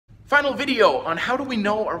Final video on how do we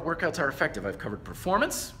know our workouts are effective. I've covered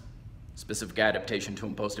performance, specific adaptation to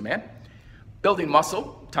imposed demand, building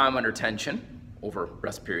muscle, time under tension, over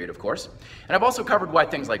rest period of course, and I've also covered why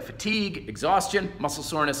things like fatigue, exhaustion, muscle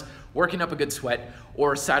soreness, working up a good sweat,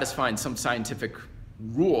 or satisfying some scientific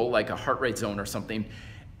rule like a heart rate zone or something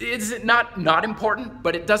is not important,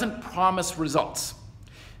 but it doesn't promise results.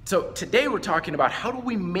 So today we're talking about how do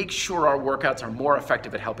we make sure our workouts are more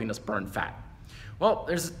effective at helping us burn fat. Well,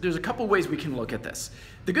 there's a couple ways we can look at this.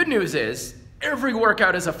 The good news is every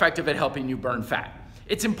workout is effective at helping you burn fat.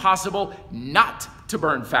 It's impossible not to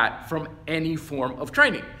burn fat from any form of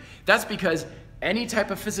training. That's because any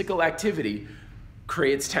type of physical activity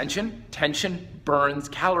creates tension. Tension burns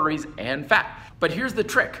calories and fat. But here's the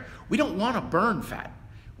trick. We don't want to burn fat.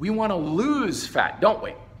 We want to lose fat, don't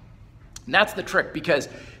we? And that's the trick, because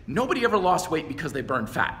nobody ever lost weight because they burned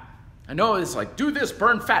fat. I know it's like, do this,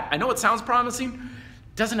 burn fat. I know it sounds promising.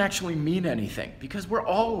 It doesn't actually mean anything because we're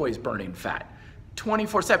always burning fat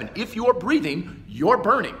 24/7. If you're breathing, you're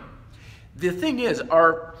burning. The thing is,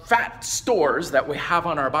 our fat stores that we have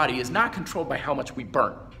on our body is not controlled by how much we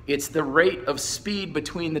burn. It's the rate of speed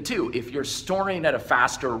between the two. If you're storing at a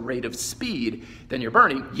faster rate of speed than you're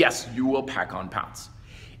burning, yes, you will pack on pounds.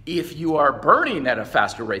 If you are burning at a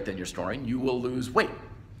faster rate than you're storing, you will lose weight.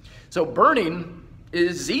 So burning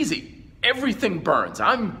is easy. Everything burns.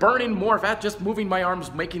 I'm burning more fat just moving my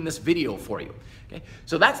arms, making this video for you. Okay?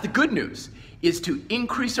 So that's the good news, is to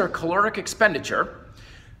increase our caloric expenditure.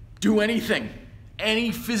 Do anything.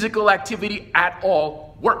 Any physical activity at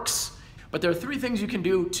all works. But there are three things you can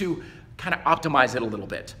do to kind of optimize it a little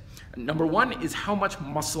bit. Number one is how much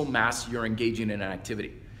muscle mass you're engaging in an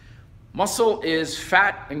activity. Muscle is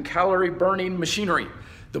fat and calorie burning machinery.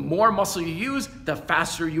 The more muscle you use, the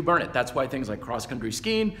faster you burn it. That's why things like cross-country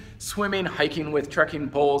skiing, swimming, hiking with trekking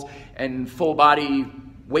poles, and full body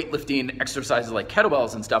weightlifting exercises like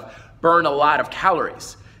kettlebells and stuff burn a lot of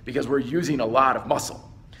calories because we're using a lot of muscle.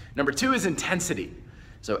 Number two is intensity.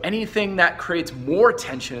 So anything that creates more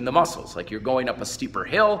tension in the muscles, like you're going up a steeper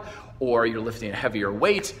hill or you're lifting a heavier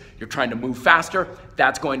weight, you're trying to move faster,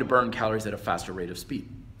 that's going to burn calories at a faster rate of speed.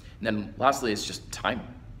 And then lastly, it's just time.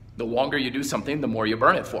 The longer you do something, the more you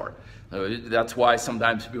burn it for. That's why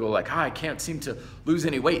sometimes people are like, I can't seem to lose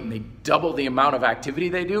any weight, and they double the amount of activity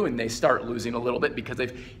they do and they start losing a little bit because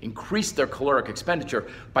they've increased their caloric expenditure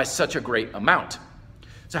by such a great amount.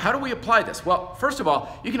 So how do we apply this? Well, first of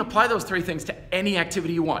all, you can apply those three things to any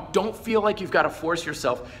activity you want. Don't feel like you've got to force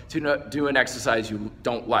yourself to do an exercise you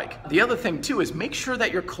don't like. The other thing too is make sure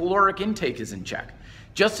that your caloric intake is in check.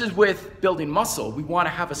 Just as with building muscle, we want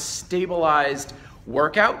to have a stabilized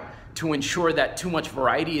workout to ensure that too much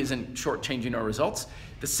variety isn't shortchanging our results.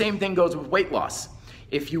 The same thing goes with weight loss.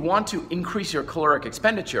 If you want to increase your caloric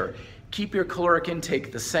expenditure, keep your caloric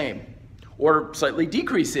intake the same, or slightly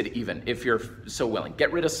decrease it even if you're so willing.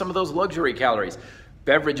 Get rid of some of those luxury calories.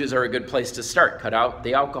 Beverages are a good place to start. Cut out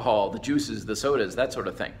the alcohol, the juices, the sodas, that sort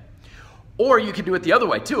of thing. Or you can do it the other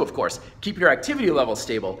way too, of course. Keep your activity level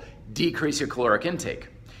stable, decrease your caloric intake.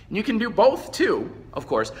 And you can do both too, of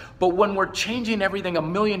course, but when we're changing everything a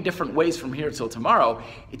million different ways from here till tomorrow,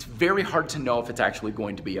 it's very hard to know if it's actually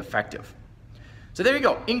going to be effective. So there you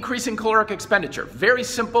go, increasing caloric expenditure. Very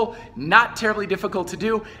simple, not terribly difficult to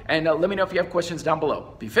do, and let me know if you have questions down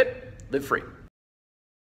below. Be fit, live free.